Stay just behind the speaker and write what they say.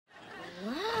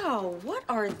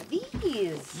are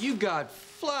these? You got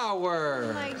flowers.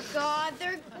 Oh my God,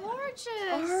 they're gorgeous.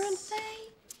 Aren't they?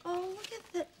 Oh, look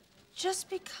at that. Just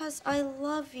because I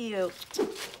love you.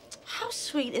 How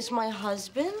sweet is my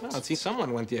husband? Well, see,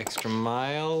 someone went the extra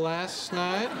mile last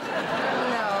night.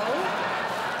 No.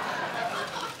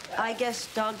 I guess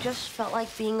Doug just felt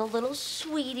like being a little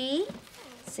sweetie.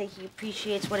 Say he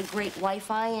appreciates what a great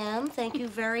wife I am. Thank you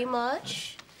very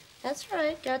much. That's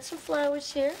right. Got some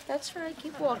flowers here. That's right.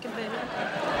 Keep walking, baby.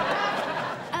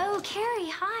 Oh,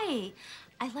 Carrie, hi.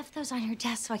 I left those on your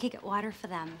desk so I could get water for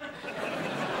them.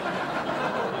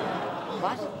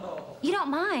 What? You don't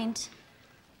mind?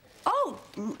 Oh,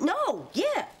 no.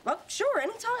 Yeah. Well, sure.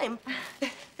 Anytime.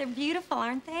 They're beautiful,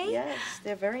 aren't they? Yes,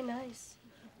 they're very nice.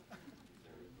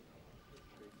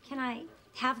 Can I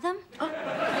have them? Oh.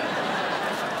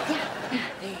 Yeah.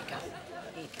 There you go.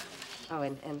 There you go. Oh,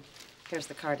 and here's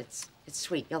the card. It's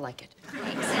sweet. You'll like it.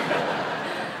 Thanks.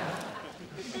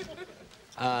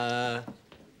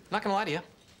 Not gonna lie to you.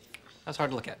 That's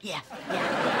hard to look at. Yeah.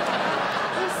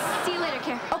 See you later,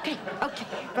 Carrie. Okay.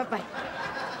 Bye-bye.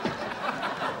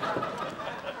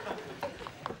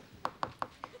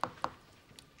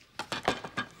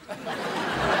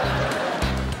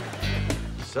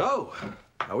 So,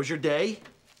 how was your day?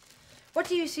 What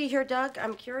do you see here, Doug?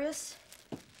 I'm curious.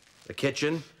 A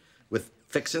kitchen with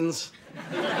fixins.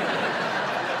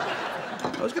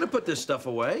 I was gonna put this stuff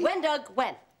away. When, Doug?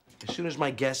 When? As soon as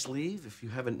my guests leave. If you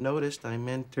haven't noticed, I'm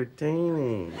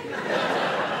entertaining.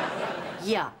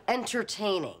 Yeah,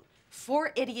 entertaining.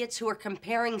 4 idiots who are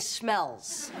comparing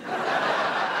smells.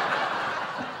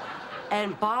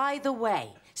 And by the way,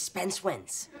 Spence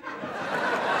wins.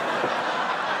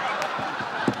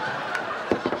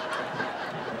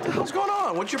 What the hell's going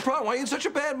on? What's your problem? Why are you in such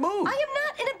a bad mood? I am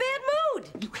not in a bad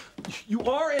mood. You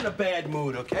are in a bad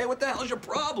mood, okay? What the hell's your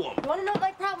problem? You want to know what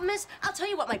my problem is? I'll tell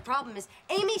you what my problem is.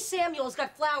 Amy Samuels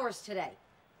got flowers today.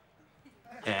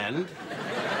 And?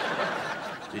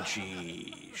 Did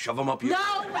she shove them up your...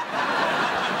 No!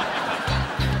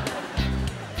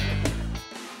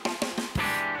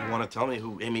 You want to tell me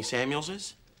who Amy Samuels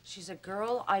is? She's a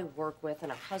girl I work with,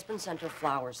 and her husband sent her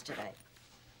flowers today.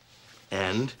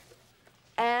 And?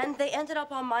 And they ended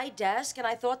up on my desk, and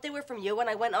I thought they were from you, and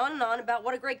I went on and on about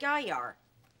what a great guy you are.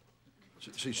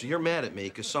 So you're mad at me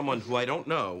because someone who I don't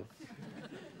know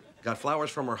got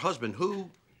flowers from her husband, who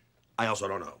I also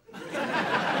don't know.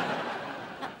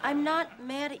 I'm not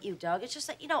mad at you, Doug. It's just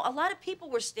that, you know, a lot of people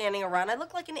were standing around. I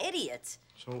look like an idiot.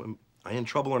 So am I in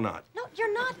trouble or not? No,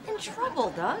 you're not in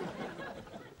trouble, Doug.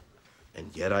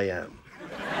 And yet I am.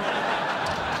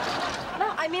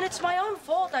 No, I mean, it's my own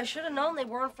fault. I should have known they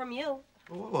weren't from you.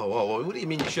 Whoa. What do you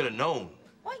mean you should have known?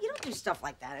 Well, you don't do stuff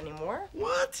like that anymore.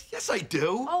 What? Yes, I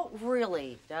do. Oh,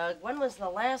 really, Doug? When was the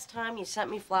last time you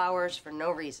sent me flowers for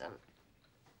no reason?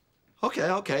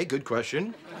 Okay. Good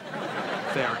question.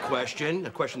 Fair question. A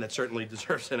question that certainly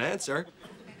deserves an answer.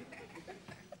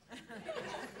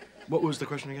 What was the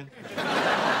question again?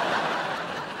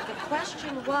 The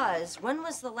question was, when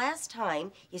was the last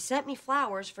time you sent me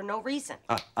flowers for no reason?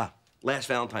 Last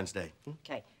Valentine's Day.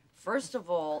 Okay. First of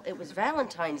all, it was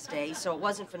Valentine's Day, so it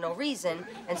wasn't for no reason.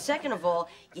 And second of all,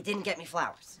 you didn't get me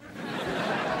flowers.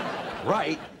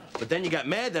 Right, but then you got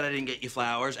mad that I didn't get you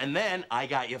flowers, and then I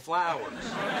got you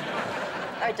flowers.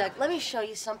 All right, Doug, let me show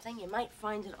you something. You might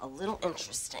find it a little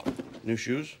interesting. New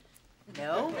shoes?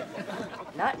 No,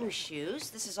 not new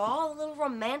shoes. This is all the little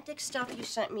romantic stuff you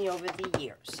sent me over the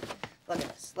years. Look at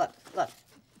this. Look.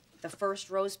 The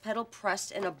first rose petal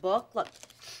pressed in a book. Look.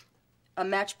 A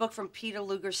matchbook from Peter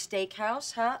Luger's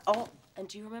Steakhouse, huh? Oh, and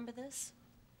do you remember this?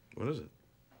 What is it?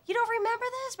 You don't remember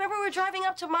this? Remember we were driving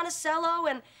up to Monticello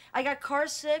and I got car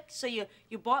sick, so you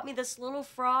bought me this little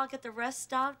frog at the rest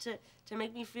stop to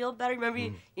make me feel better. Remember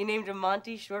you named him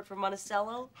Monty, short for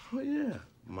Monticello? Oh, yeah.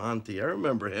 Monty, I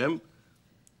remember him.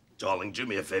 Darling, do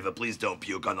me a favor. Please don't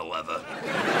puke on the leather.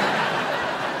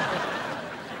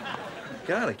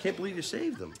 God, I can't believe you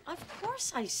saved him. Of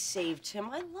course I saved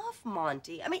him. I love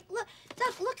Monty. I mean, look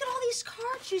at all these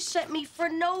cards you sent me for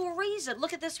no reason.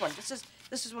 Look at this one. This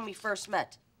is when we first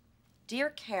met.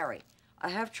 Dear Carrie, I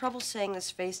have trouble saying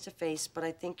this face to face, but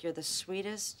I think you're the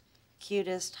sweetest,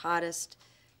 cutest, hottest,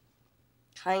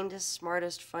 kindest,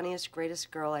 smartest, funniest, greatest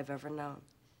girl I've ever known.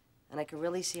 And I can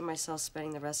really see myself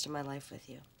spending the rest of my life with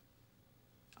you.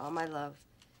 All my love,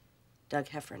 Doug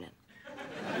Heffernan.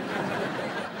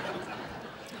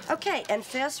 Okay, and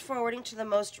fast forwarding to the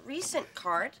most recent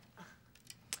card.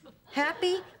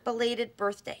 Happy belated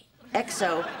birthday.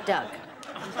 XO, Doug.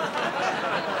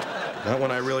 That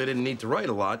one I really didn't need to write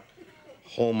a lot.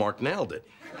 Hallmark nailed it.